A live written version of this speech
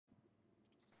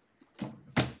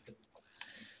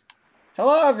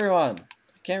Hello, everyone!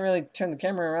 I can't really turn the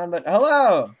camera around, but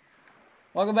hello!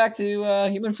 Welcome back to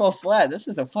Human Fall Flat. This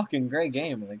is a fucking great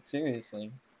game, like,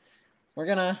 seriously. We're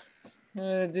gonna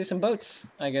do some boats,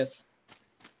 I guess.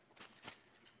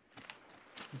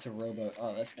 It's a rowboat.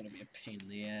 Oh, that's gonna be a pain in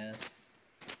the ass.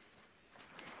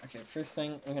 Okay, first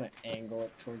thing, I'm gonna angle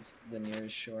it towards the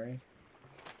nearest shore.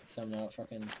 So I'm not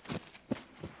fucking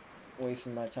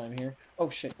wasting my time here. Oh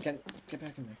shit, get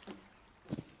back in there.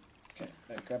 Okay,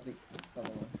 grab the other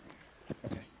one.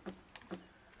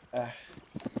 Okay.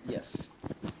 Yes.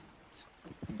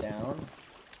 Down,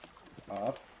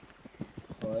 up,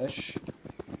 push,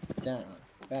 down,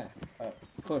 back, up,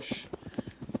 push.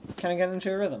 Kind of get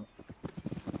into a rhythm.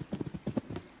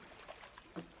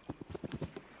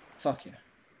 Fuck yeah.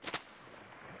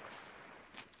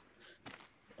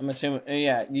 I'm assuming,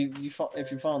 yeah, you fall,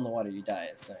 if you fall in the water, you die,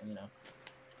 so, you know.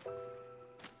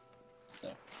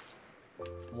 So,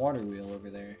 water wheel over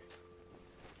there.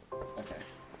 Okay.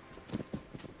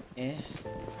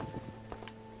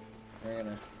 We're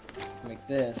gonna make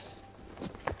this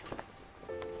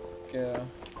go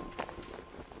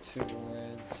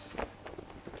towards.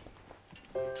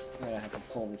 I'm gonna have to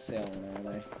pull the sail in, aren't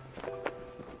I?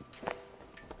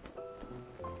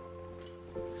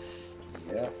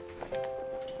 Yep.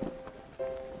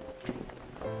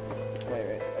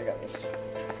 Wait, I got this.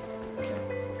 Okay.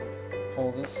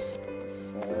 Pull this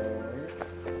forward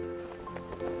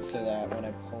so that when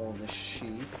I pull the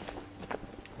sheet.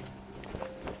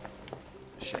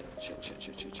 Shit.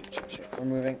 We're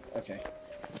moving. Okay.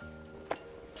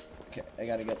 Okay, I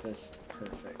gotta get this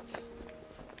perfect.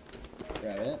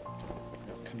 Grab it.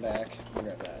 No, come back.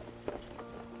 Grab that.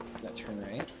 Now turn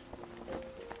right.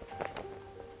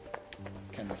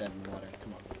 Kind of dead in the water.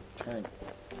 Come on. Turn.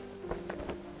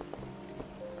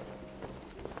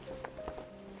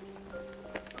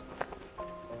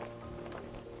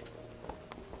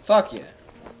 Fuck yeah.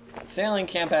 Sailing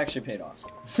camp actually paid off.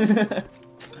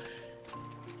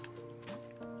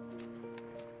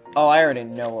 Oh, I already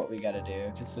know what we gotta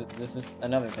do, because this is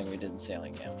another thing we did in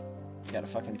sailing camp. We gotta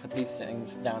fucking put these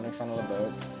things down in front of the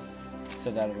boat,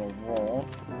 so that it'll roll.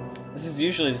 This is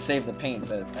usually to save the paint,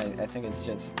 but I think it's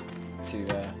just to,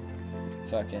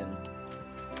 fucking...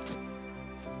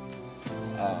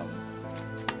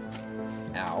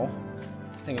 Ow.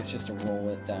 I think it's just to roll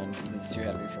it down, because it's too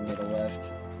heavy for me to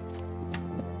lift.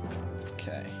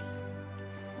 Okay.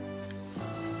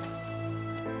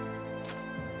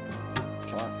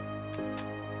 Come on.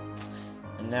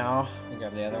 And now, we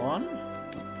grab the other one.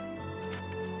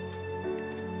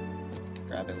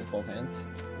 Grab it with both hands.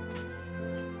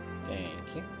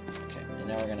 Thank you. Okay, and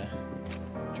now we're gonna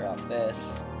drop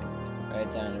this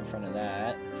right down in front of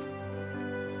that.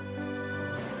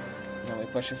 And then we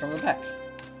push it from the back.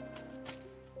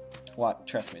 What?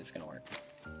 Trust me, it's gonna work.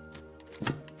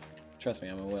 Trust me,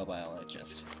 I'm a whale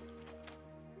biologist.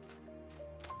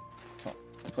 Come on,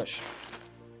 push.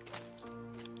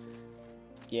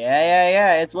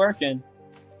 Yeah, it's working.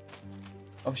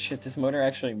 Oh shit, this motor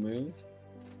actually moves?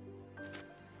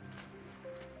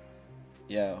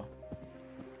 Yo.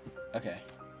 Okay,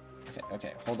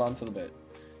 hold on to the boat.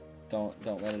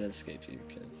 Don't let it escape you,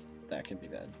 because that could be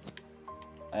bad.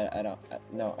 I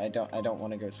don't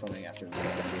want to go swimming after this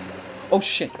boat. Oh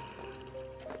shit!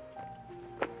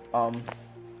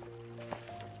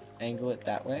 Angle it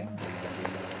that way?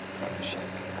 Oh shit.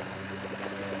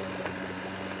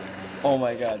 Oh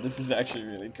my god, this is actually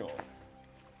really cool.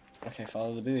 Okay,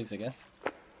 follow the buoys, I guess.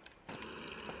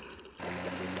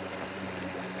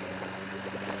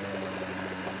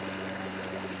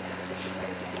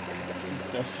 This is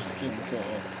so fucking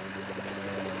cool.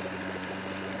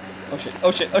 Oh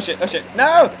shit.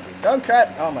 No! Don't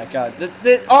crash! Oh my god,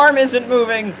 the arm isn't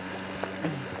moving!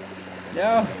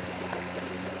 No!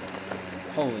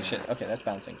 Holy shit. Okay, that's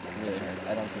bouncing really hard.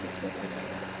 I don't think it's supposed to be doing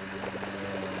that.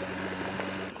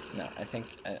 No, I think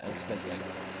I'm supposed to, like...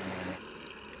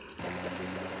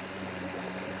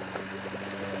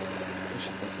 push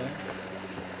it this way.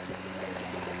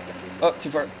 Oh, too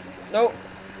far. No!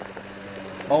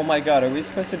 Oh my god, are we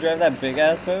supposed to drive that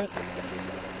big-ass boat?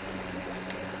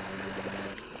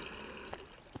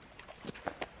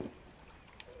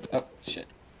 Oh, shit.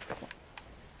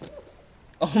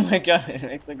 Oh my god, it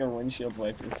makes like a windshield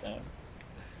wiper sound.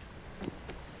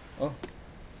 Oh.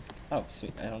 Oh,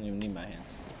 sweet. I don't even need my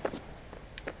hands.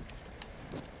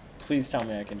 Please tell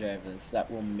me I can drive this. That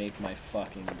will make my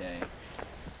fucking day.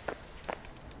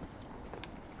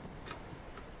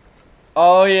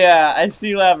 Oh yeah, I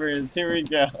see levers. Here we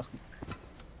go.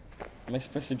 Am I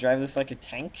supposed to drive this like a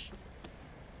tank?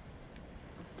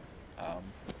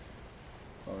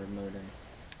 Forward motor.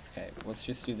 Okay, let's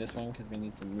just do this one because we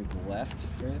need to move left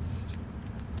first.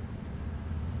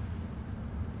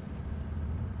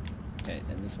 Okay,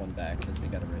 and this one back because we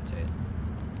gotta rotate.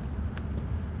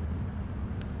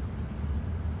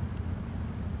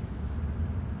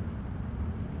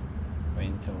 Wait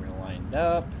until we're lined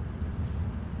up.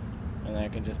 And then I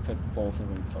can just put both of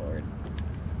them forward.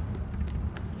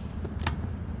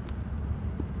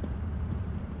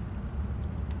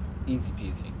 Easy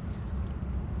peasy.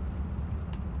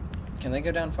 Can they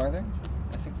go down farther?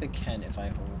 I think they can if I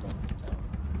hold them down.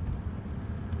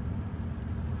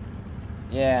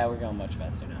 Yeah, we're going much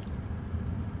faster now.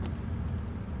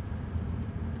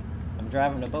 I'm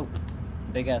driving a boat.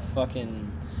 Big ass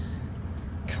fucking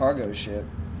cargo ship.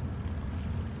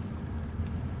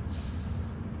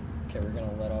 Okay, we're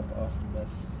gonna let up off of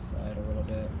this side a little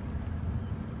bit.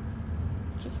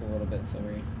 Just a little bit so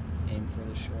we aim for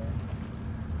the shore.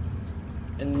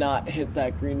 And not hit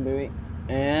that green buoy.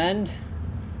 And...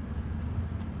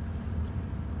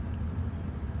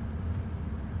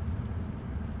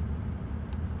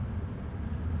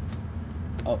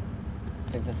 oh, I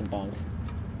think that's a bunk.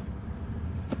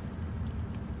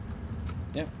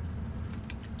 Yep.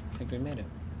 I think we made it.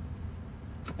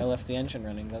 I left the engine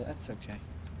running, but that's okay.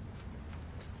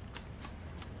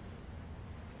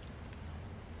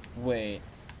 Wait.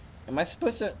 Am I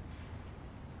supposed to...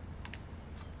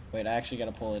 wait, I actually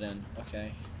gotta pull it in.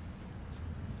 Okay.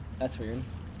 That's weird.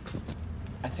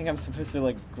 I think I'm supposed to,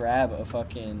 like, grab a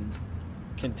fucking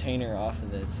container off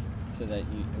of this so that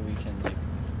we can, like,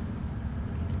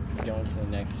 go into the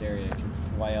next area, because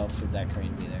why else would that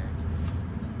crane be there?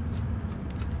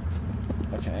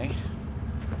 Okay.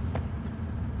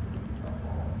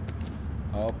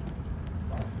 Oh.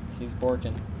 He's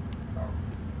borking.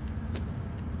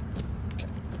 Okay.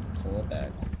 Pull it back.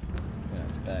 We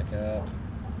have to back up.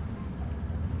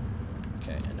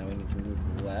 Okay, and now we need to move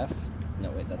left. No,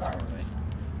 wait, that's the wrong way.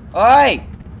 Oi!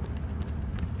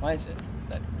 Why is it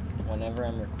that whenever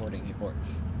I'm recording, he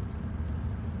borks?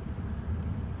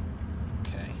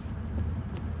 Okay.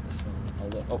 This one,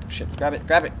 a little... oh, shit. Grab it,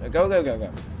 grab it! Go, go, go,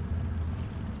 go.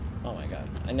 Oh my god.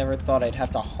 I never thought I'd have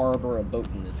to harbor a boat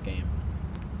in this game.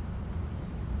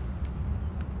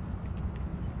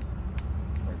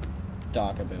 Or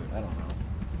dock a boat, I don't know.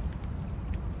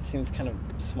 It seems kind of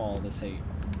small to say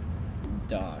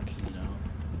dock, you know?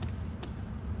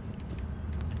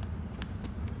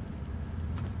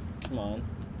 Come on.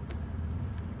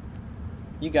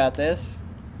 You got this.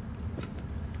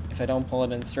 If I don't pull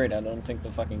it in straight, I don't think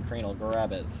the fucking crane will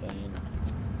grab it, so, you know.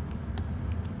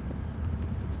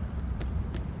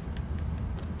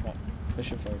 Come on,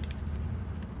 push it forward.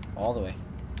 All the way.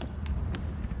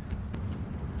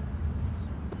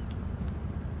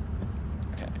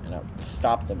 Okay, and I'll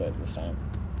stop the boat this time.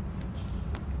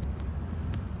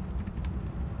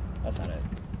 That's not it.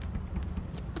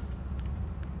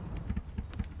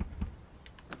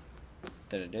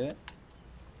 Did it do it?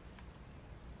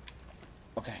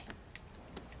 Okay.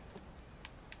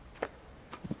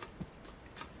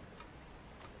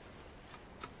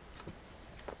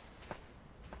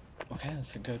 Okay,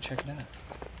 let's go check it out.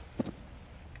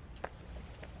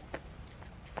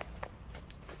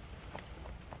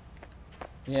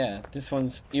 Yeah, this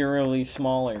one's eerily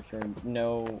smaller for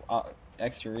no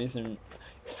extra reason.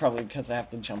 It's probably because I have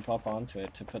to jump up onto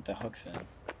it to put the hooks in.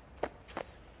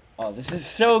 Oh, this is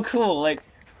so cool! Like,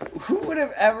 who would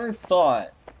have ever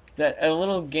thought that a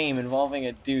little game involving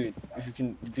a dude who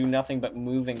can do nothing but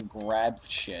move and grab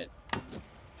shit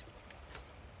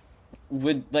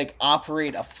would, like,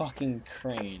 operate a fucking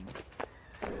crane?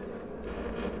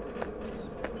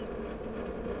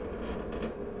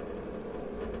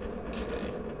 Okay.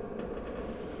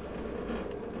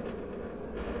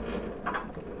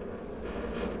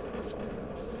 Set that far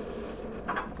enough.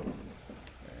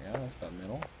 There we go, that's about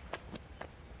middle.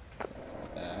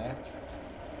 Back.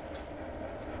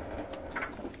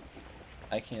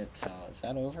 I can't tell. Is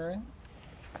that over it?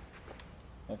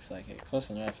 Looks like it. Close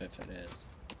enough if it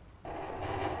is.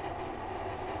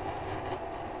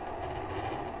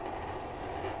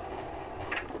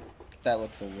 That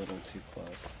looks a little too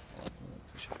close. I'm gonna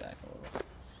push it back a little.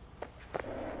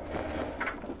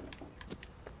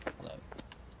 Hello.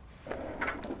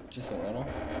 Just a little.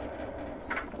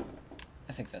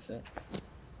 I think that's it.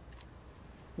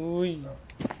 Ooh.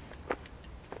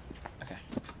 Okay.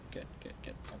 Good, good,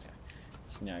 good. Okay.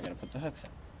 So now I gotta put the hooks in.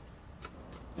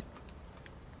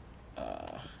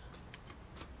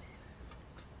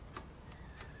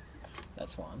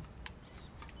 That's one.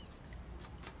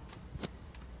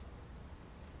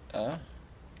 Oh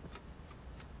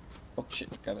shit,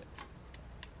 grab it.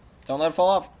 Don't let it fall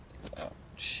off. Oh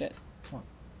shit, come on.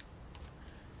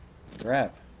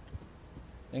 Grab.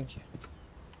 Thank you.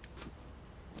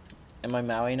 Am I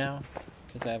Maui now?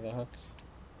 Because I have a hook?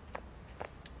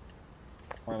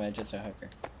 Or am I just a hooker?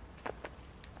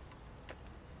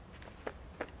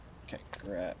 Okay,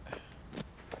 grab.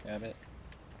 Grab it.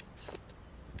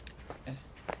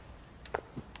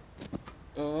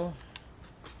 Oh.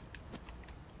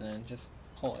 And then just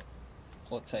pull it.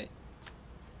 Pull it tight.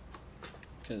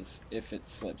 Because if it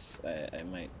slips, I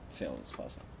might fail this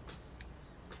puzzle.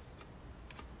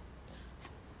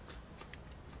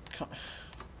 Come.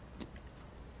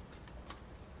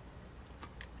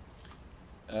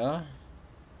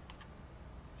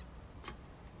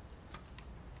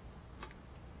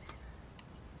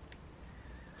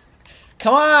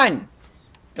 Come on!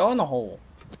 Go in the hole.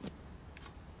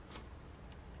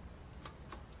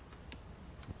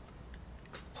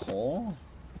 Pull.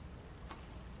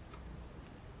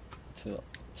 To.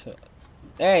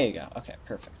 There you go. Okay,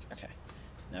 perfect. Okay.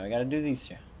 Now we gotta do these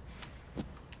two.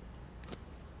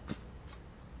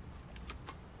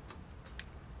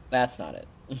 That's not it.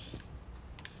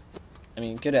 I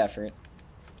mean, good effort,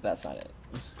 but that's not it.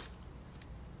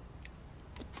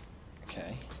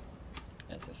 Okay.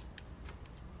 And just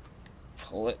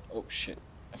pull it. Oh, shit.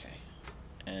 Okay.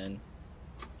 And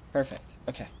perfect.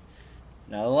 Okay.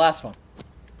 Now the last one.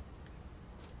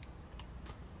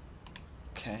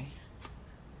 Okay.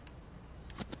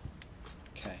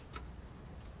 Okay.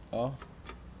 Oh.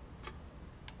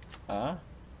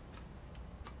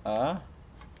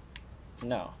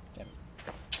 No. Damn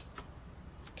it.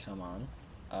 Come on.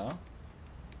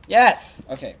 Yes!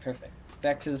 Okay, perfect.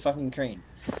 Back to the fucking crane.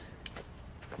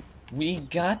 We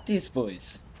got this,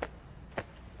 boys.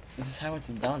 This is how it's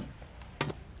done.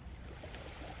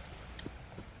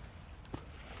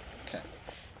 Okay.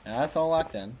 Now that's all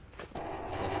locked in.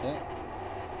 Let's lift it.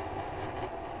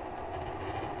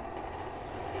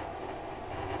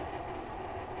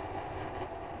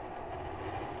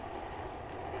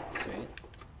 Sweet.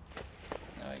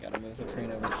 Now I gotta move the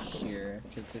crane over here,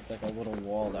 because there's like a little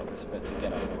wall that we're supposed to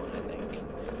get up on, I think.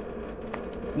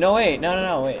 No, wait!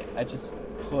 No, wait. I just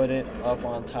put it up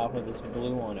on top of this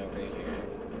blue one over here.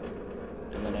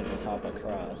 And then I just hop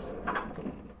across.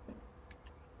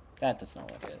 That does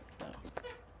not look good. No.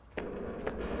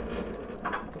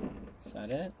 Is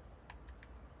that it?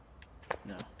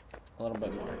 No. A little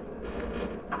bit more.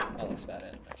 That looks about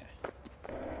it. Okay.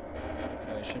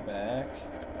 Push it back.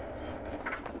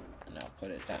 And now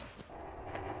put it down.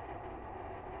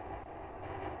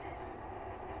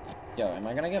 Yo, am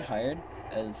I gonna get hired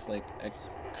as, like, a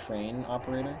crane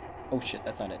operator? Oh shit,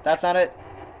 that's not it. That's not it!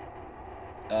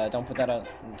 Don't put that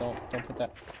out. Don't put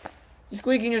that. You're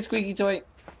squeaking your squeaky toy!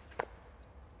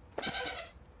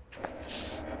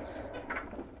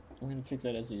 I'm gonna take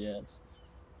that as a yes.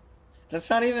 That's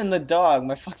not even the dog.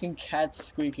 My fucking cat's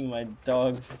squeaking my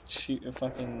dog's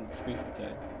fucking squeaky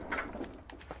toy.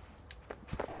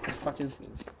 What the fuck is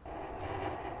this?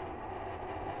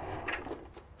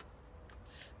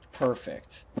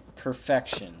 Perfect.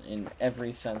 Perfection in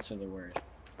every sense of the word.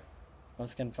 Oh,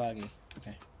 it's getting foggy.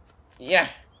 Okay. Yeah!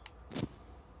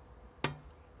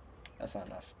 That's not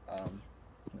enough.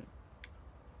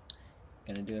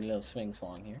 Gonna do a little swing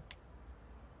swong here.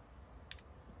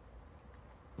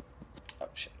 Oh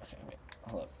shit, okay, wait.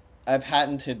 Hold up. I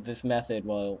patented this method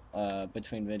while,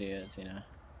 between videos, you know.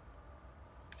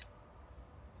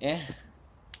 Yeah.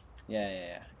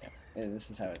 Yeah. This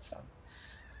is how it's done.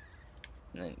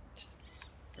 And then just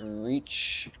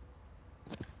reach.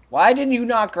 Why didn't you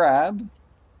not grab?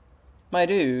 My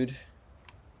dude.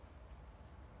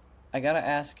 I gotta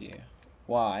ask you.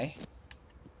 Why?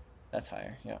 That's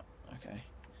higher, yeah, okay.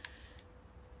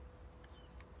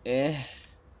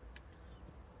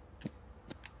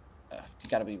 You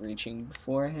gotta be reaching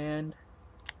beforehand.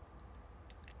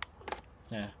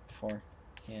 Yeah,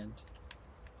 beforehand.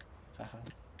 Haha.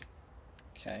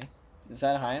 Okay. Is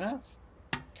that high enough?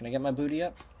 Can I get my booty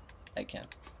up? I can.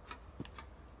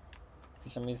 For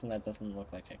some reason that doesn't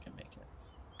look like I can make it.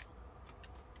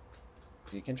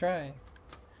 You can try.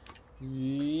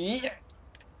 Yeah.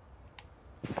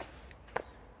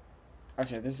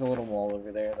 Okay, there's a little wall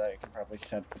over there that I can probably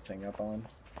set the thing up on.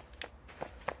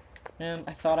 Man,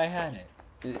 I thought I had it.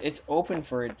 It's open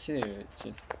for it too. It's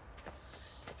just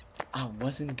I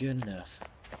wasn't good enough.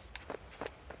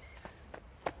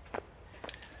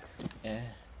 Yeah.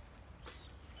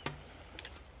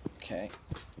 Okay.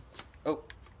 Oh,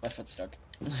 my foot's stuck.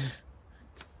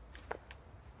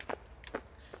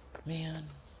 Man,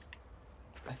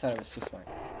 I thought I was too smart.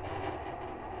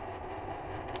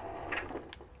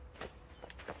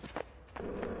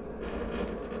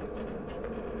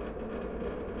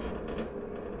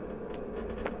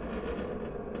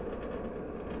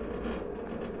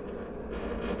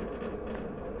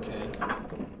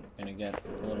 get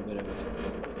a little bit of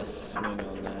a swing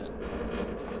on that.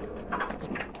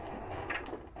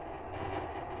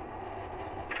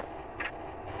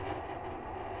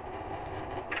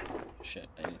 Shit,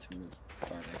 I need to move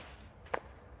farther.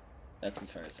 That's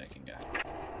as far as I can go.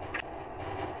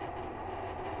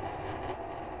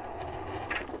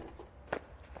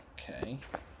 Okay.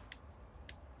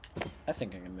 I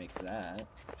think I can make that.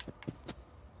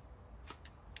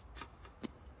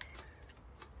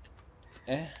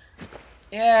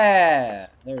 Yeah!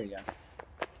 There we go.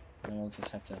 And we'll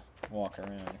just have to walk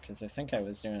around, because I think I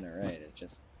was doing it right. It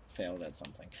just failed at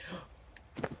something.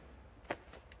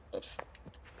 Oops.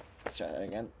 Let's try that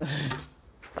again.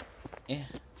 Yeah.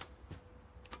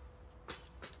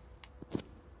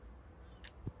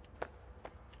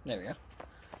 There we go.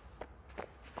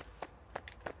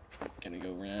 Gonna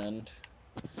go around.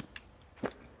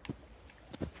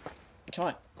 Come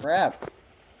on, grab!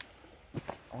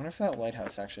 I wonder if that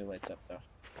lighthouse actually lights up, though.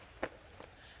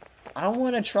 I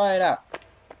want to try it out.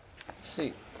 Let's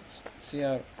see. Let's see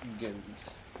how it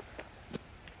goes.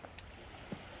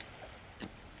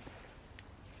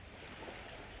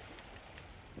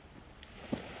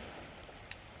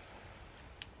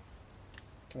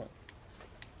 Come on.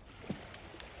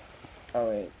 Oh,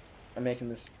 wait. I'm making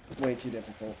this way too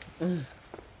difficult.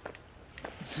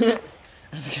 I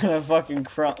was gonna fucking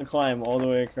climb all the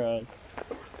way across.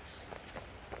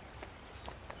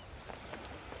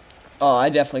 Oh, I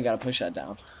definitely gotta push that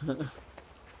down. I'm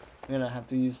gonna have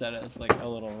to use that as like a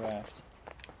little raft.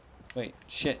 Wait,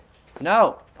 shit.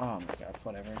 No! Oh my god,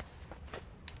 whatever.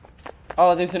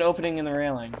 Oh, there's an opening in the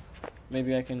railing.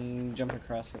 Maybe I can jump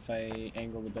across if I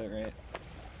angle the boat right.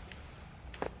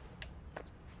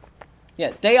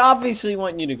 Yeah, they obviously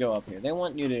want you to go up here. They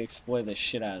want you to explore the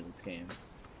shit out of this game.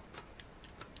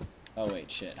 Oh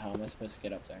wait, shit. How am I supposed to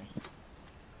get up there?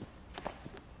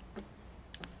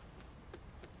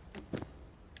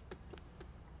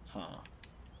 Huh.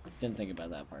 Didn't think about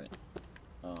that part.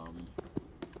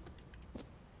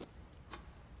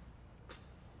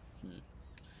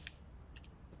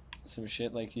 Some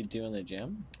shit like you do in the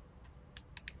gym?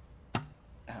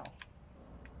 Ow.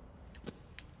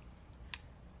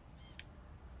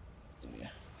 Yeah.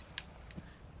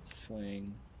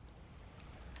 Swing.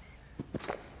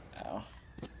 Ow.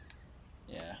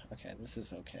 Yeah, okay, this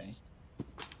is okay.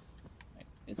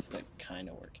 It's like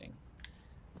kinda working.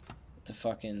 The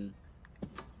fucking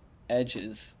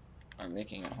edges are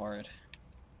making it hard.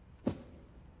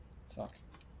 Fuck.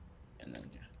 And then,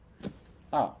 yeah.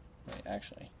 Oh, wait,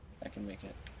 actually, I can make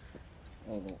it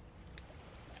a little...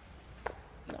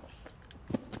 No.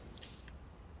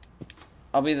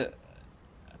 I'll be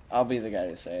the guy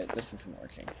to say it. This isn't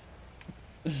working.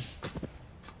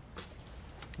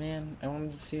 Man, I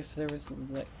wanted to see if there was a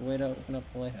way to open up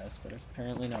the lighthouse, but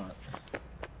apparently not.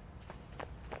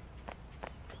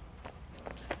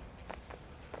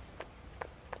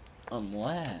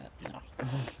 Unless... No.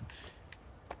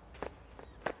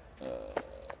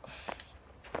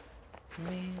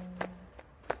 Man...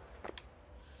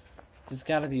 There's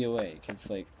gotta be a way, because,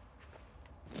 like...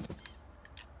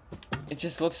 It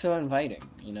just looks so inviting,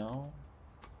 you know?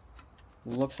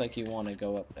 It looks like you want to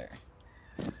go up there.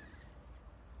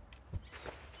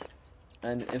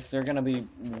 And if they're gonna be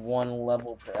one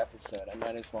level per episode, I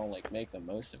might as well, like, make the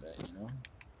most of it, you know?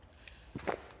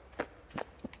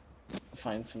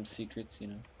 Find some secrets, you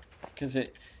know? Because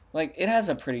it has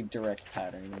a pretty direct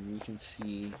pattern, and you can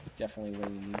see definitely where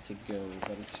you need to go,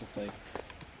 but it's just like...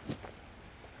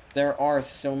 There are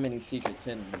so many secrets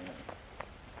hidden here.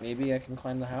 Maybe I can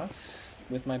climb the house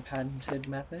with my patented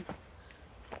method?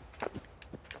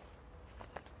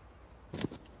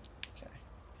 Okay.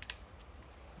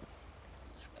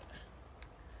 Just gotta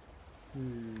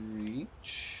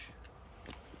reach.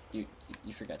 You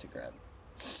forgot to grab.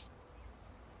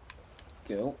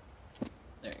 Go.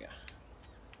 There you go.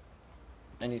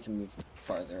 I need to move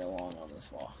farther along on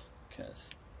this wall,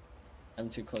 because I'm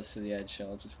too close to the edge, so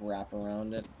I'll just wrap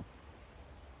around it.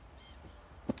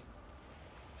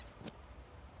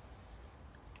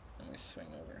 Let me swing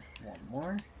over one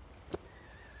more.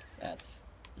 That's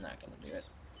not gonna do it.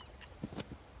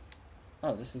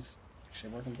 Oh, this is actually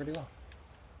working pretty well.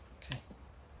 Okay.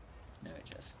 Now I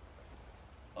just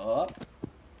up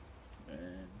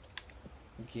and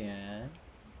again.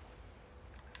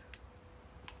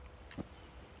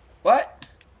 What?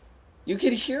 You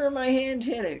could hear my hand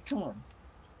hit it. Come on.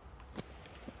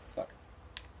 Fuck.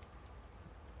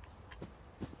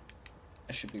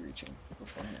 I should be reaching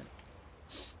beforehand.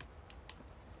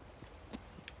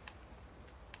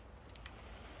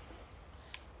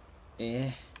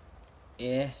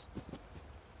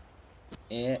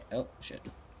 Oh shit.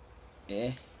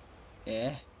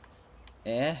 Eh.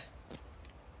 Eh.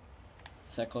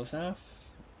 Is that close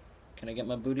enough? Can I get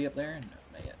my booty up there? No,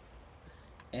 not yet.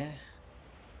 Eh.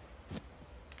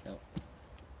 Nope.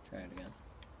 Try it again.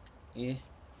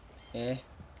 Eh. Eh.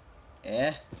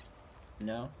 Eh.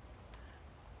 No.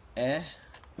 Eh.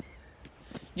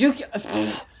 You can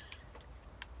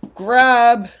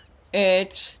grab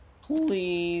it,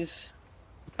 please.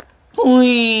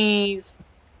 Please.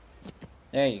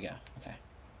 There you go. Okay.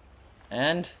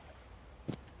 And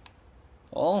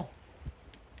pull.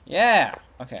 Yeah.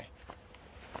 Okay.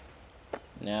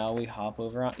 Now we hop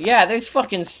over on. Yeah, there's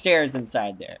fucking stairs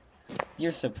inside there.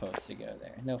 You're supposed to go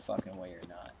there. No fucking way you're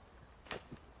not.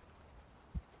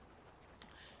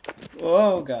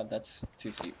 Oh god, that's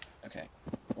too steep. Okay.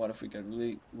 What if we go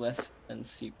really less than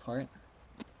steep part?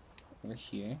 Over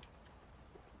here.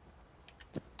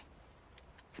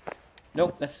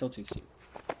 Nope, that's still too steep.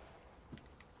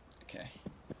 Okay.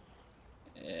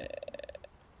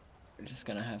 We're just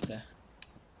gonna have to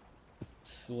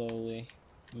slowly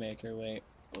make our way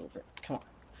over. Come on.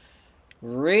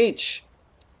 Reach!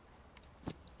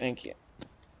 Thank you.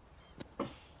 I'm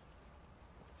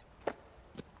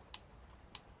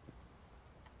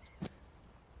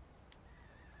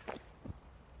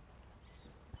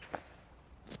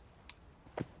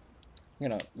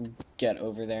gonna get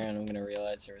over there and I'm gonna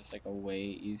realize there was like a way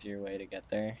easier way to get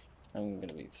there. I'm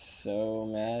gonna be so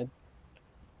mad.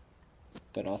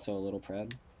 But also a little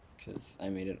proud. Because I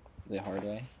made it the hard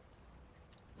way.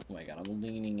 Oh my god, I'm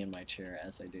leaning in my chair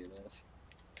as I do this.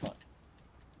 Come on.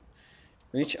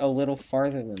 Reach a little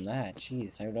farther than that.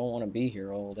 Jeez, I don't want to be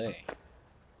here all day.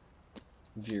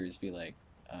 Viewers be like,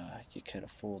 you could have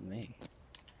fooled me.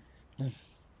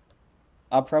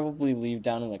 I'll probably leave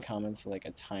down in the comments like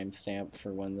a timestamp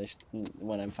for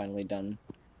when I'm finally done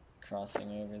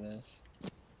crossing over this.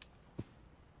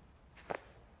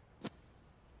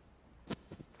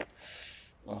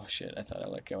 Oh shit, I thought I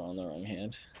let go on the wrong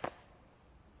hand.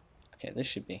 Okay, this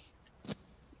should be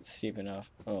steep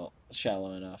enough, well,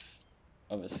 shallow enough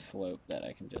of a slope that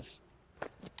I can just...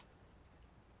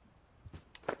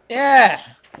 Yeah!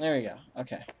 There we go,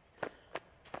 okay.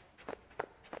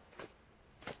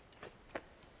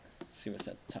 Let's see what's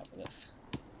at the top of this.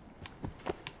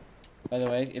 By the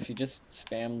way, if you just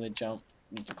spam the jump,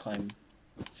 you can climb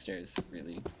stairs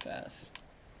really fast.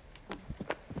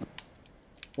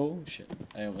 Oh shit,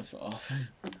 I almost fell off.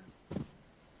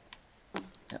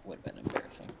 That would have been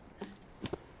embarrassing.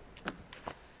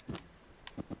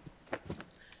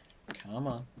 Come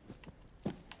on.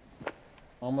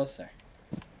 Almost there.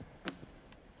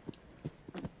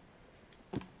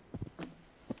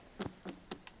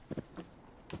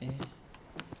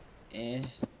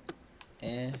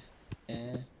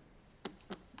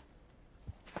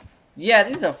 Yeah,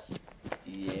 these are...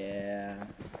 Yeah.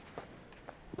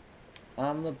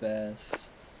 I'm the best.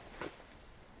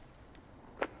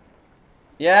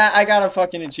 Yeah, I got a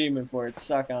fucking achievement for it.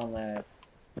 Suck on that.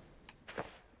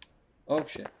 Oh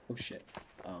shit. Oh shit.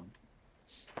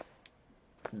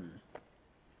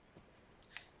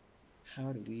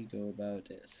 How do we go about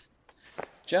this?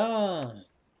 John!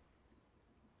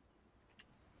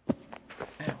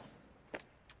 Ow.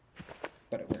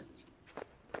 But it worked.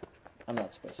 I'm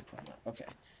not supposed to climb that. Okay.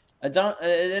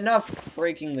 Enough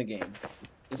breaking the game.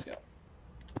 Let's go.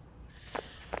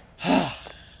 That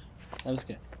was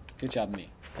good. Good job,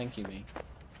 me. Thank you, me.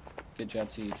 Good job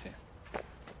to you, too.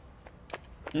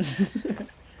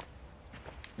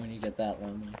 When you get that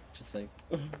lonely, just like...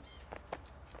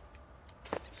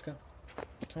 Let's go.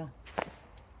 Come on.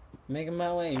 Making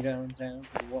my way downtown,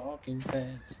 walking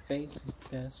fast, faces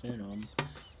passing on.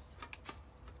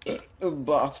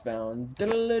 Box bound,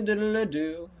 diddle diddle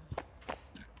do,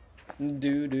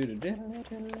 do diddle diddle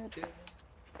do.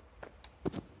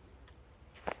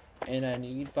 And I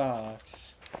need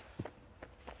box,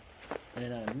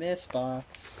 and I miss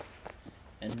box,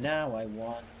 and now I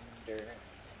wonder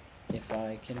if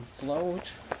I can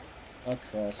float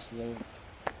across the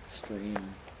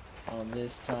stream on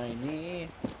this tiny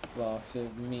box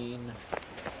of mean.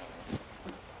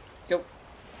 Go!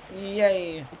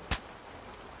 Yay!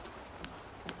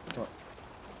 Come on.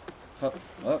 Up,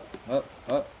 up, up,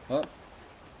 up, up.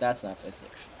 That's not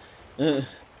physics. Go.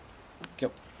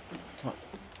 Come on.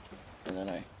 And then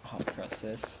I hop across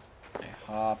this. I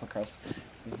hop across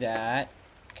that.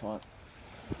 Come on.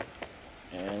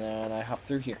 And then I hop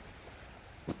through here.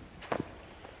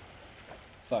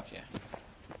 Fuck yeah.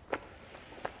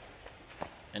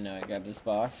 And now I grab this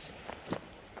box.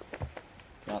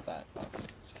 Not that box,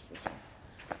 just this one.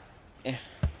 Yeah.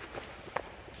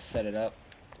 Set it up.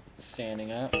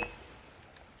 Standing up.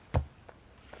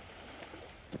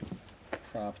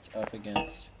 Propped up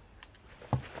against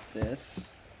this.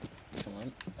 Come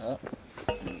on, up.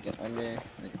 And then you get under, and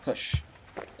then you push.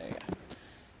 There you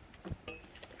go.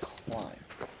 Climb.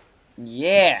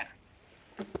 Yeah!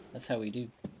 That's how we do.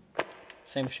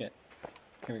 Same shit.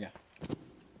 Here we go.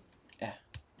 Yeah.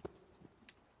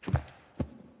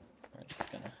 We're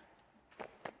just gonna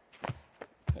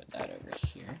put that over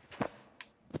here.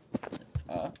 And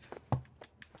up.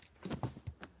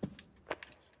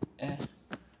 Eh.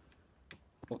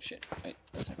 Oh shit. Wait,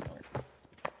 that's not gonna work.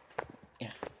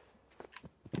 Yeah.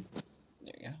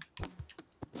 There we go.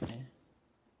 Eh.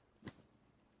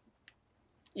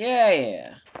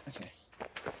 Yeah! Okay.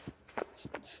 Let's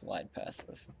slide past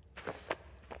this.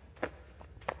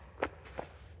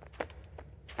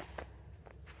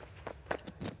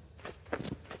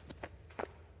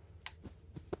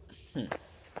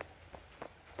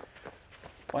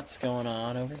 What's going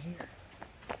on over here?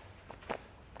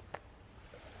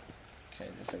 Okay,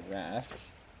 there's a raft.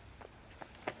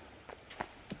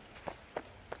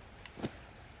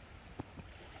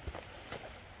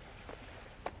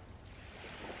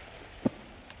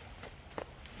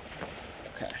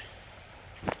 Okay.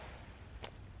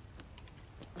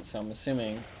 So I'm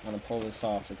assuming when I pull this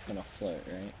off, it's gonna float,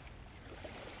 right?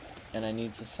 And I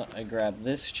need to grab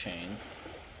this chain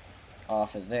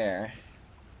off of there.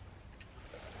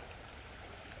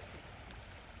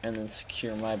 And then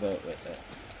secure my boat with it.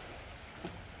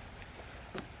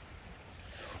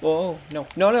 Whoa, no,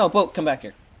 no, no, boat, come back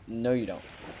here. No, you don't.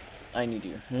 I need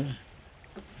you.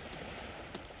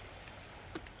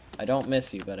 I don't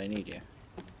miss you, but I need you.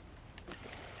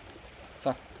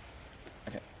 Fuck.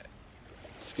 Okay.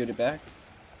 Scoot it back.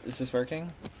 Is this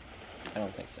working? I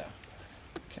don't think so.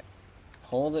 Okay.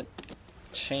 Pull the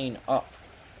chain up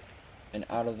and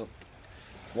out of the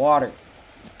water.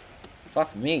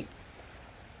 Fuck me.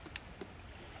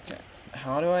 Okay.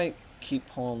 How do I keep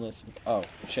pulling this? Oh,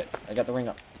 shit. I got the ring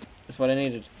up. That's what I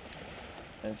needed.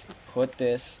 Let's put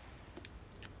this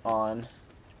on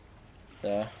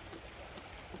the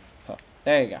hook.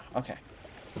 There you go. Okay.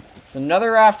 It's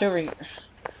another raft over here.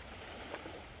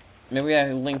 Maybe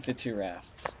I link the two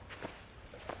rafts.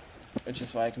 Which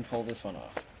is why I can pull this one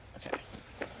off. Okay.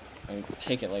 I can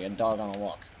take it like a dog on a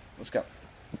walk. Let's go.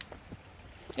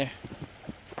 Yeah.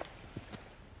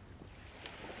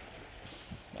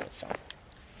 That was dumb.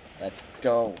 Let's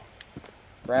go.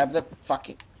 Grab the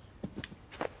fucking...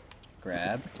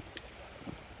 Grab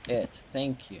it.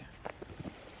 Thank you.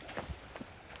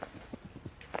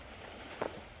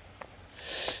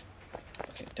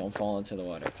 Okay, don't fall into the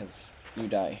water, because you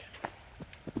die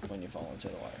when you fall into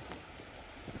the water.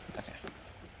 Okay.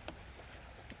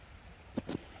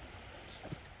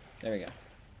 There we go.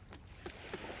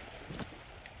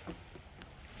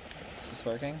 Is this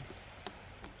working?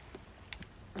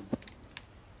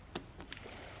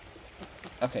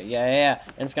 Okay, yeah.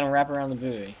 And it's gonna wrap around the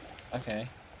buoy. Okay.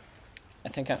 I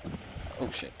think I... Oh,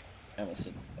 shit. I almost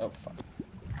did... Oh, fuck.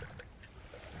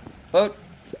 Boat!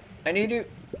 I need you!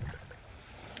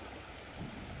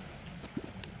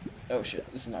 Oh, shit.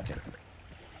 This is not good.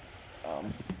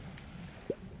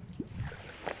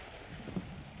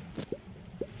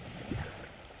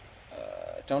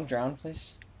 Don't drown,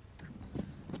 please.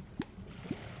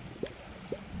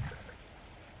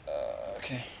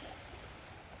 Okay.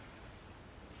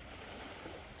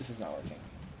 This is not working.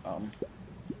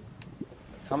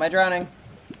 How am I drowning?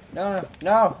 No!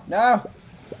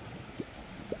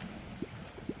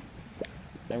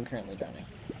 I'm currently drowning.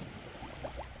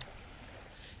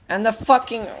 And the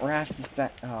fucking raft is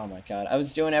back. Oh my god. I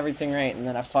was doing everything right, and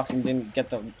then I fucking didn't get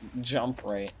the jump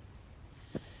right.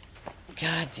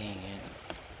 God dang it.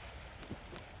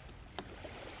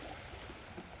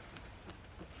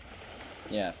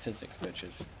 Yeah, physics,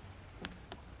 bitches.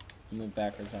 Move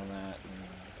backwards on that. And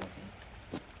fucking...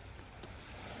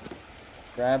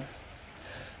 Grab.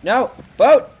 No!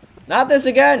 Boat! Not this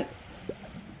again!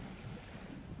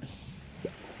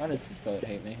 Why does this boat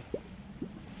hate me?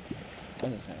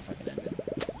 I'm just gonna fucking end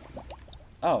it.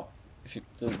 Oh.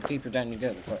 The deeper down you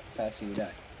go, the faster you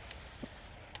die.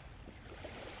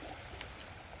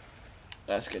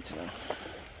 That's good to know.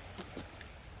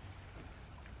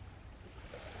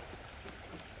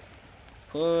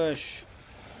 Push.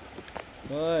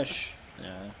 Push.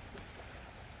 No.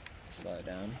 Slow it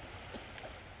down.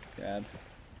 Grab.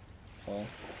 Pull.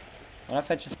 What if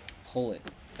I just pull it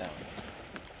down?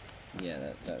 Yeah,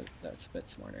 that's a bit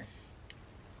smarter.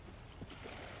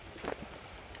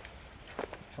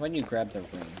 How about you grab the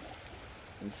ring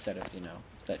instead of, you know,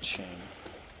 that chain?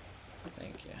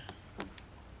 Thank you.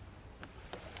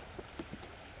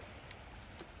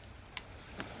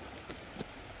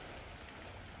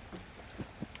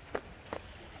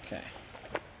 Okay.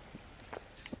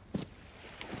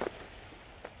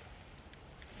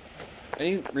 Are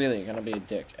you really gonna be a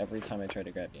dick every time I try to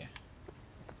grab you?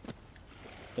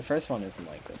 The first one isn't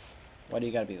like this. Why do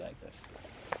you gotta be like this?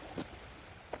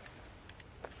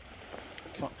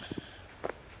 Come on.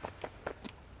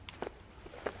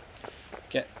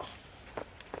 Get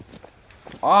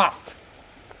off!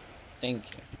 Thank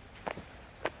you.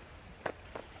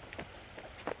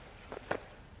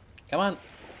 Come on.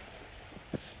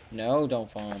 No, don't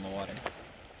fall in the water.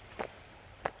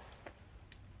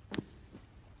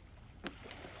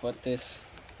 Put this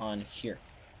on here.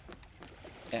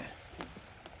 Yeah.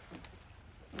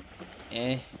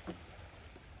 Eh.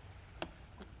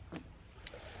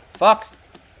 Fuck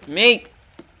me!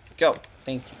 Go.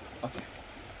 Thank you. Okay.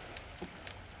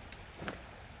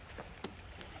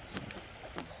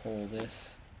 Pull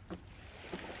this.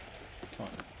 Come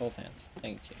on. Both hands.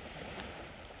 Thank you.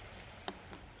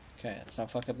 Okay, let's not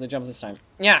fuck up the jump this time.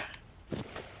 Yeah!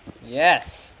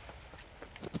 Yes!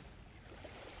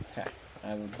 Okay. I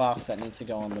have a box that needs to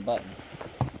go on the button.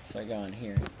 So I go in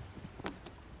here. I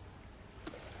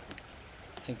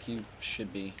think you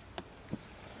should be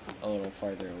a little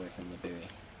farther away from the buoy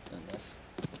than this.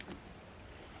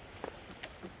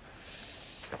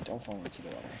 Don't fall into the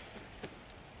water.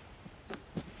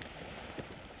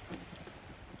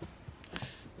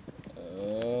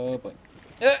 Oh boy.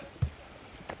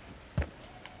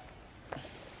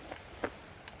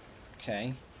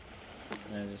 Okay.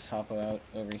 Now just hop out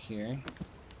over here.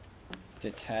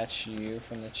 Detach you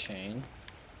from the chain.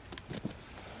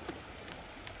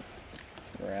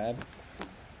 Grab.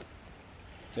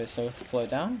 Do I still float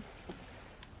down?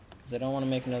 Because I don't want to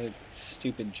make another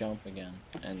stupid jump again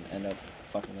and end up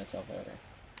fucking myself over.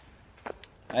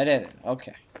 I did it.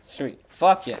 Okay. Sweet.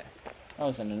 Fuck yeah. That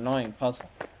was an annoying puzzle.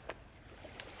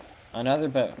 Another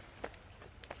boat.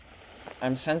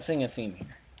 I'm sensing a theme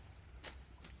here.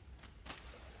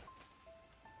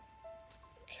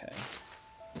 Okay.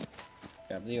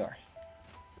 Grab the R.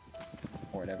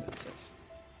 Or whatever this is.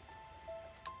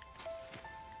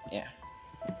 Yeah.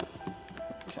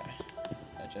 Okay.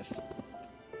 I just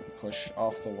push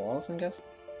off the walls, I'm guessing?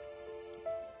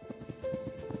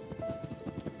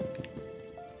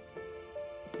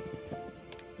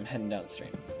 I'm heading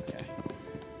downstream. Okay.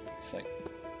 It's like...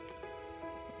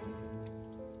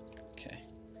 Okay.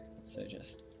 So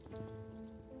just...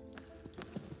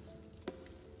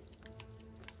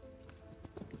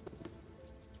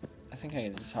 I think I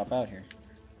can just hop out here.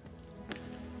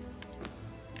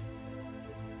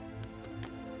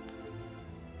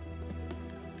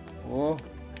 Whoa,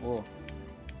 whoa.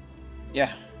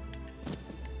 Yeah.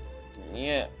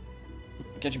 Yeah.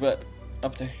 Get your butt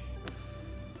up there.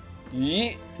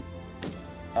 Yeah.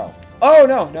 Oh. Oh,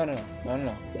 no, no, no, no, no,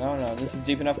 no, no, no. This is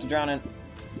deep enough to drown in.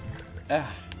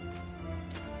 Ah.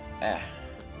 Ah.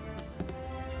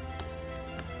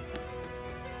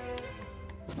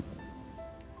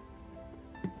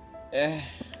 Eh.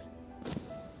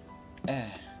 Eh.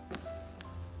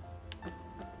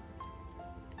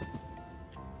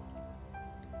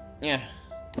 Yeah.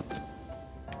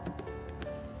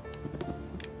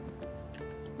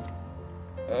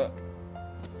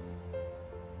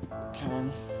 Come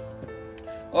on.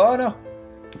 Oh no!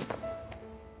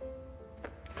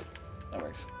 That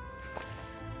works.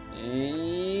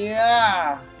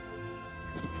 Yeah!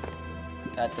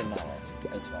 That did not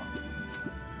work as well.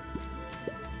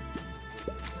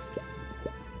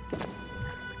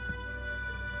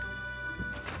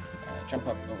 Jump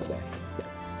up over there.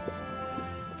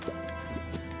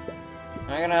 Am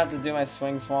I gonna have to do my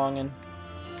swing swonging?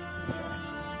 Okay.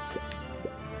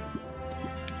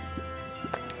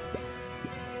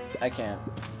 I can't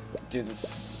do the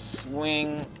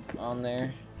swing on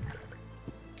there.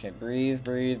 Okay, breathe,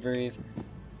 breathe, breathe.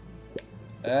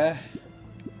 No,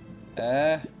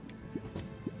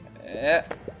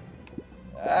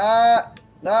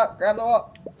 grab the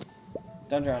wall.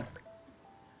 Don't drown.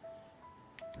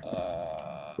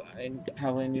 I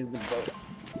probably needed the boat.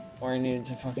 Or I needed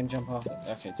to fucking jump off the...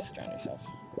 Okay, just drown yourself.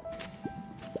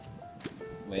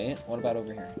 Wait, what about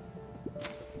over here?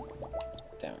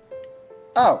 Damn it.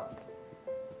 Oh!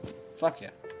 Fuck yeah.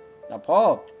 Now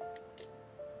Paul!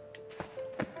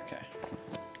 Okay.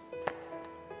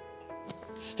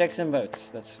 Sticks and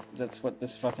boats. That's what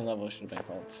this fucking level should have been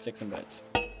called. Sticks and boats.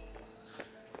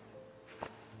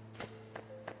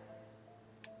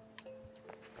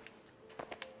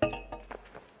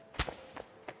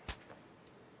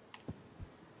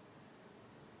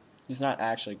 He's not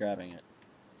actually grabbing it.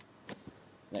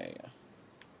 There you go.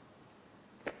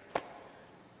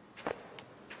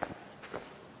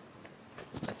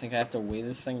 I think I have to weigh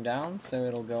this thing down so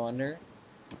it'll go under.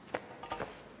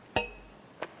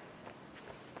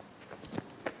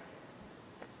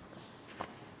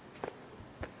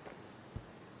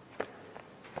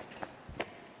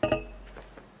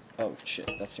 Oh,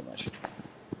 shit, that's too much.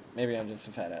 Maybe I'm just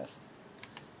a fat ass.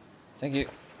 Thank you.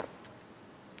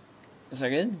 Is that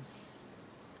good?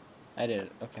 I did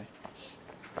it. Okay.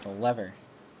 It's a lever.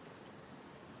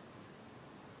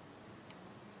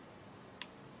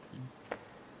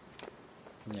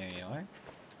 There you are.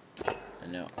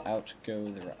 And now out go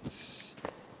the rocks.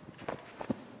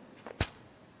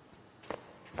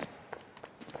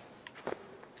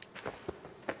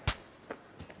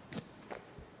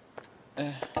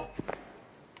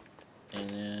 And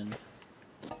then,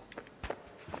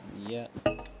 yeah,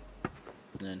 and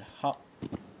then hop,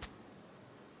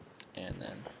 and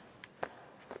then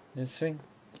this swing.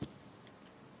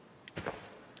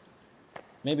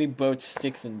 Maybe boats,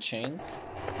 sticks, and chains.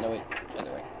 No wait,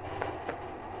 other way.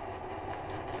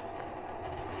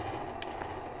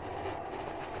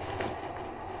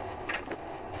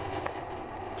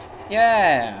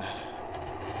 Yeah,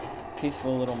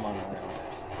 peaceful little monorail.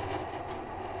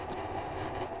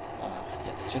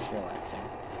 Yes, just relaxing.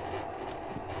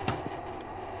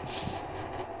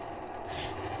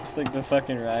 It's like the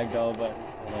fucking ragdoll button.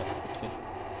 Hold up, let's see.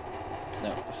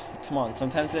 No, come on.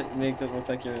 Sometimes it makes it look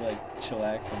like you're like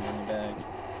chillaxing on your back.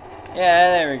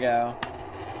 Yeah, there we go.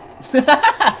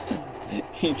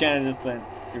 He kind of just went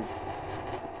oof.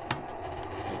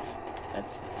 Oof.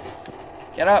 That's.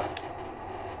 Get up.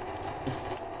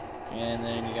 And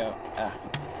then you go ah.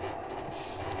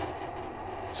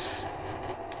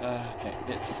 Okay,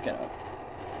 just get up.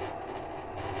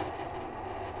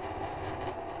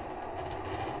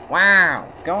 Wow,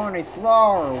 go any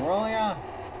slower, will ya?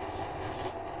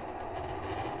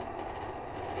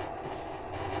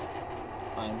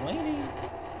 I'm waiting.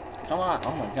 Come on.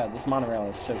 Oh my god, this monorail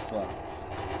is so slow.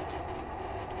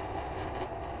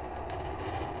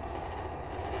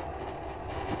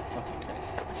 Fucking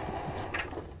Christ. Okay.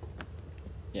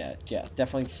 Yeah,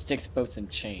 definitely sticks, boats, and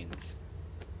chains.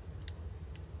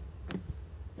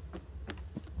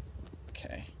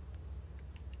 Okay.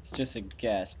 It's just a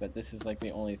guess, but this is like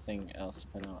the only thing else to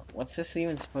put on. What's this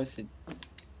even supposed to...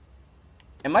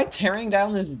 Am I tearing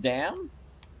down this dam?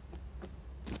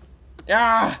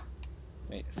 Ah!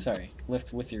 Wait, sorry.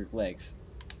 Lift with your legs.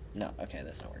 No, okay,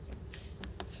 that's not working.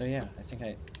 So yeah, I think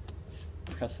I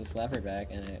press this lever back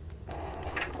and it...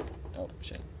 Oh,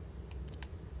 shit.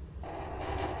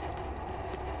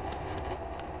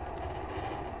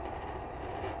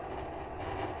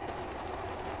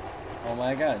 Oh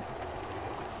my god.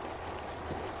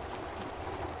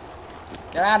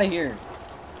 Get out of here!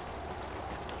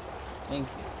 Thank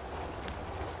you.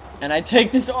 And I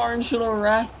take this orange little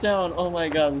raft down. Oh my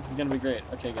god, this is gonna be great.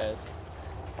 Okay, guys,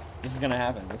 this is gonna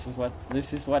happen. This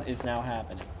is what is now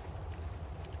happening.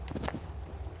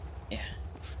 Yeah.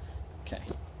 Okay.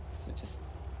 So just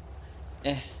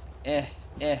ooh,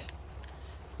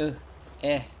 ooh,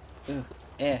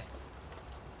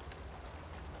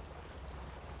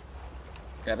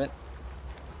 grab it.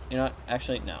 You know what?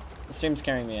 Actually, no. The stream's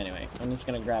carrying me anyway. I'm just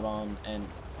gonna grab on and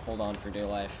hold on for dear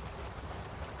life.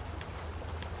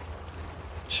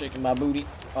 Shaking my booty.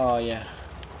 Oh, yeah.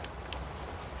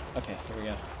 Okay, here we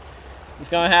go. It's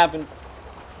gonna happen.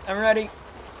 I'm ready.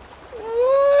 Woo!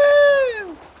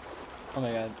 Oh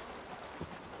my god.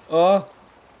 Oh!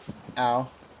 Ow.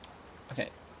 Okay,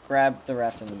 grab the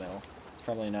raft in the middle. It's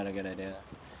probably not a good idea.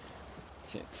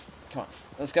 Let's see. Come on.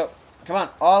 Let's go. Come on.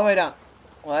 All the way down.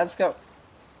 Let's go.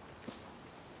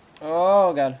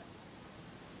 Oh, god.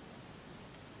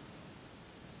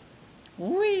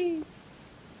 Whee!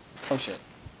 Oh, shit.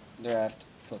 The raft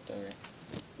flipped over.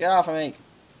 Get off of me!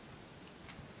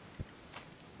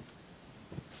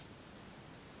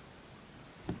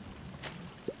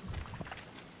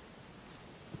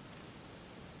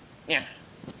 Yeah.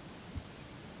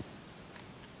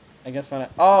 I guess when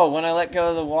I let go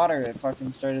of the water, it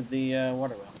fucking started the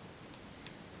water well.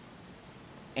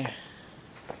 Yeah.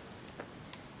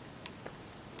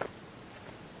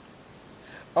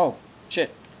 Oh,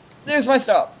 shit. There's my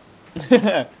stop!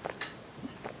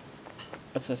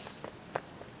 What's this?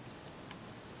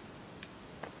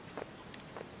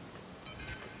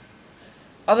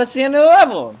 Oh, that's the end of the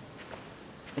level!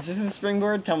 Is this a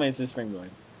springboard? Tell me it's a springboard.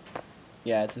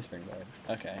 Yeah, it's a springboard.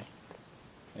 Okay.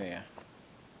 There we go.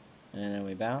 And then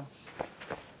we bounce.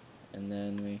 And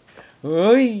then we...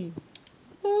 Whee!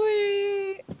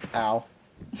 Whee! Ow.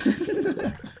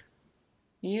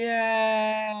 Yay!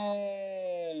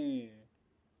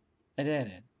 I did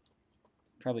it.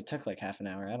 Probably took like half an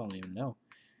hour. I don't even know.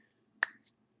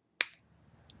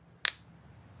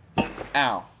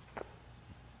 Ow.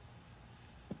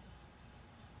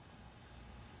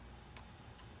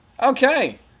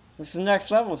 Okay. This is the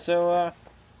next level, so,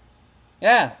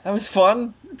 yeah, that was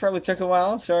fun. It probably took a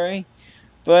while, sorry.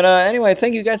 But anyway,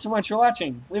 thank you guys so much for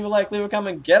watching. Leave a like, leave a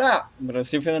comment, get out. I'm gonna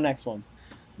see you for the next one.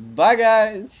 Bye,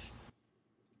 guys.